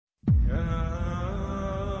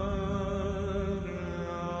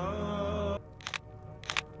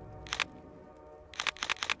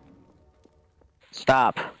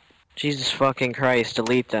Stop. Jesus fucking Christ,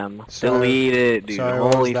 delete them. So, delete it, dude. sorry,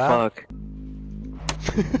 Holy fuck.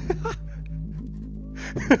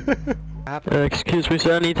 Excuse me,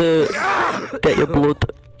 sir, I need to get your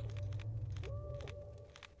blood.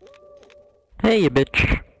 Hey, you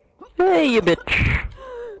bitch. Hey, you bitch.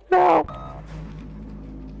 No.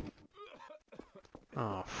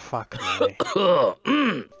 Oh, fuck me.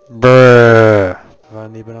 Bruh. I've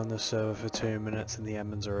only been on this server for 2 minutes and the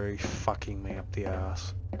admin's already fucking me up the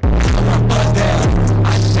ass.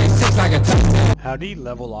 How do you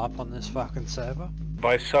level up on this fucking server?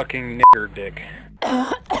 By sucking nigger dick.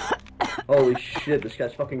 Holy shit, this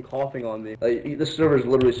guy's fucking coughing on me. Like, this server is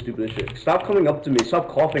literally stupid as shit. Stop coming up to me, stop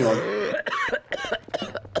coughing on me.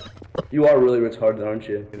 You are really retarded, aren't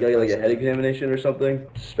you? You got like a head examination or something?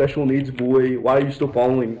 Special needs boy, why are you still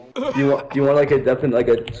following? Do you want like a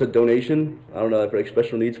a donation? I don't know, for like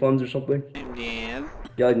special needs funds or something? Jeff. You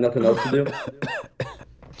got like nothing else to do?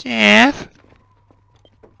 Jeff.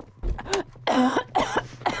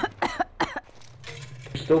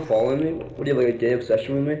 You're still following me? What do you have, like a gay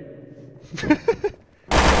obsession with me?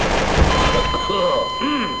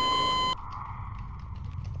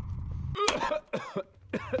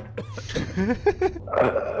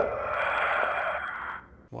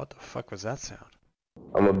 What the fuck was that sound?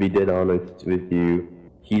 I'm gonna be dead honest with you.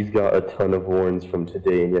 He's got a ton of warrants from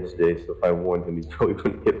today and yesterday, so if I warn him, he's probably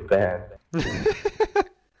gonna get banned.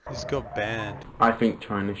 He's got banned. I think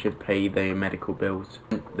China should pay their medical bills.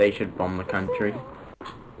 They should bomb the country.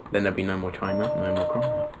 Then there'll be no more China, no more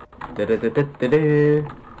crime. You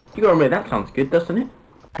gotta admit, that sounds good, doesn't it?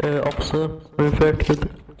 Officer, I'm infected.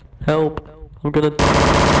 Help. I'm gonna...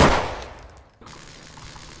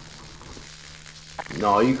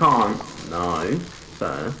 No, you can't. No,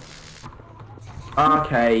 sir.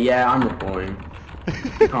 Okay, yeah, I'm reporting.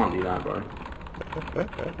 You can't do that, bro.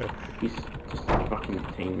 He's just fucking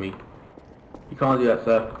detained me. You can't do that,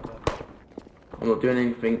 sir. I'm not doing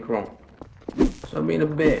anything wrong. Stop being a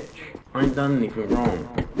bitch. I ain't done anything wrong.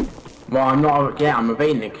 Well, I'm not. Yeah, I'm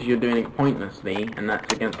evading it because you're doing it pointlessly, and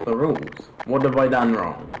that's against the rules. What have I done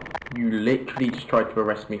wrong? You literally just tried to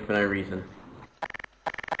arrest me for no reason.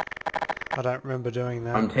 I don't remember doing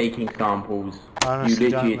that. I'm taking samples. I honestly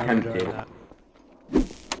You literally don't remember attempted. doing that.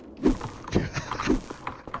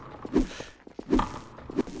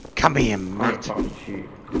 Come here, I'm mate. fucking shoot.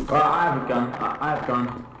 Well, I have a gun. I have a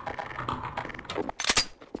gun.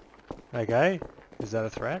 Okay, is that a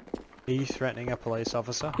threat? Are you threatening a police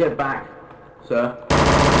officer? Get back, sir.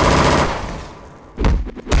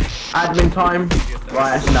 Admin time.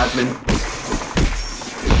 Right, that's an admin.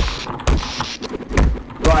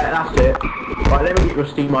 Right, that's it. Right, let me get your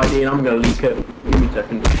Steam ID and I'm gonna leak it. Give me a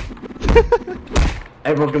second.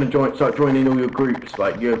 Everyone's gonna start joining all your groups,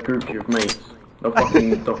 like you have groups of mates. They'll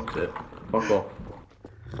fucking dox it. Fuck off.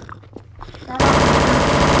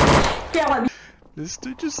 This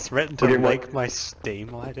dude just threatened to leak my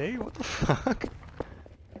Steam ID? What the fuck?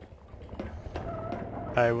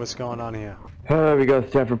 Hey, what's going on here? We got a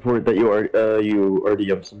staff report that you already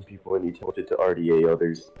have some people and you told it to RDA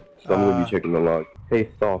others. So I'm gonna be checking the log. Hey,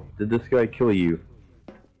 Thoth, did this guy kill you?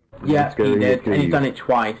 Yeah, he did, and he's done it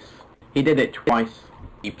twice. He did it twice.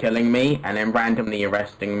 You killing me, and then randomly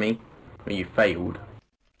arresting me. But you failed.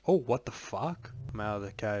 Oh, what the fuck? I'm out of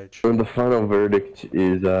the cage. And the final verdict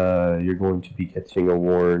is, you're going to be catching a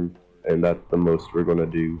warrant, and that's the most we're gonna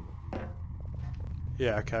do.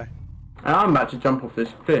 Yeah, okay. And I'm about to jump off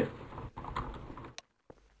this cliff.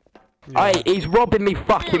 Yeah. Hey, he's robbing me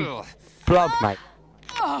fucking blood, mate.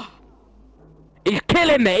 He's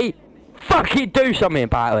killing me! Fucking do something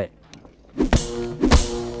about it!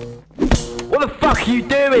 What the fuck are you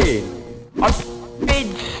doing? I'm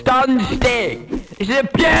f***ing stun stick! It's an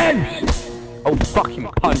abuse! Oh, fucking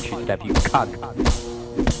punch you, Deb, you cunt.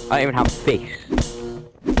 I don't even have fists.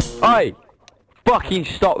 Oi! Fucking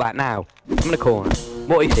stop that now. I'm gonna call him.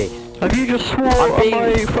 What is this? Have you just sworn at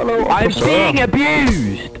my fellow officer? I'm being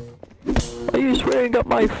abused! Are you swearing at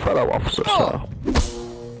my fellow officer, sir?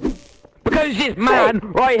 Because this man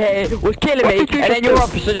right here was killing me, and then your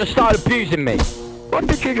officer just started abusing me. What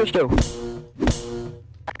did you just do?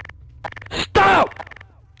 Stop!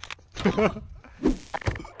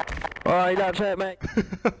 Alright, that's it, mate.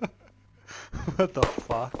 What the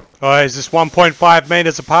fuck? Oh, is this 1.5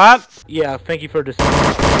 meters apart? Yeah, thank you for this.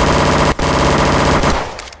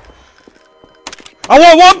 I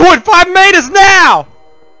want 1.5 meters now!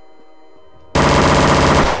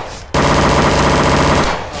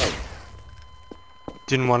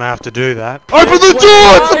 Didn't want to have to do that. Open the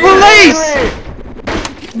door! It's the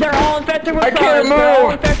police! They're all infected with SARS. can't They're all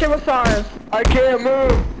move. infected with SARS. I can't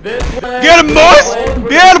move! This way. Get him, boys!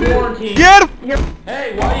 Get him! Get him!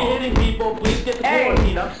 Hey, why are you hitting people? Please get the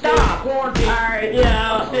quarantine. Stop! Quarantine. Alright,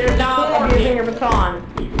 Yeah, upstairs. stop abusing your baton.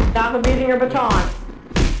 Stop abusing your baton.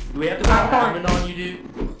 Do we have to call admin on you,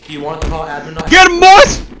 dude? Do you want us to call admin on you? Get him,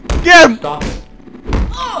 boys! Get him! Stop it.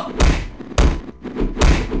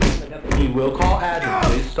 He will call admin.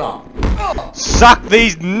 Please stop. Suck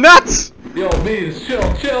these nuts! Yo, Beans, chill,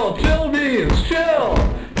 Beans, chill!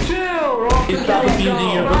 We're off Please the stop game.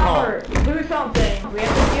 abusing your baton. Robert, do something. We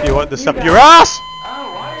have to You want this up guys. your ass?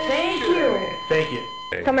 Thank you. Thank you.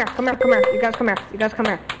 Come here. You guys come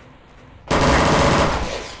here.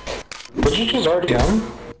 Would you just already done?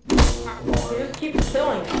 You just keep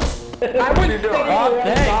killing us. I wouldn't say Oh,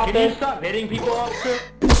 anything dang, about can you this. stop hitting people, officer?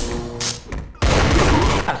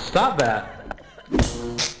 Yeah, stop that.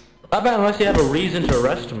 Stop that unless you have a reason to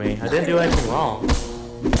arrest me. I didn't do anything wrong.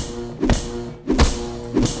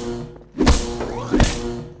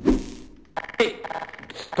 Hey,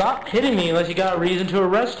 stop hitting me unless you got a reason to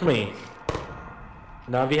arrest me.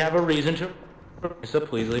 Now if you have a reason to, so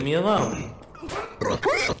please leave me alone.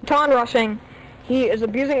 Baton rushing. He is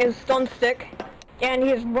abusing his stun stick, and he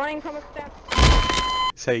is running from a step.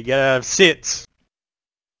 So you gotta have sits.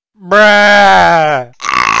 Bruh!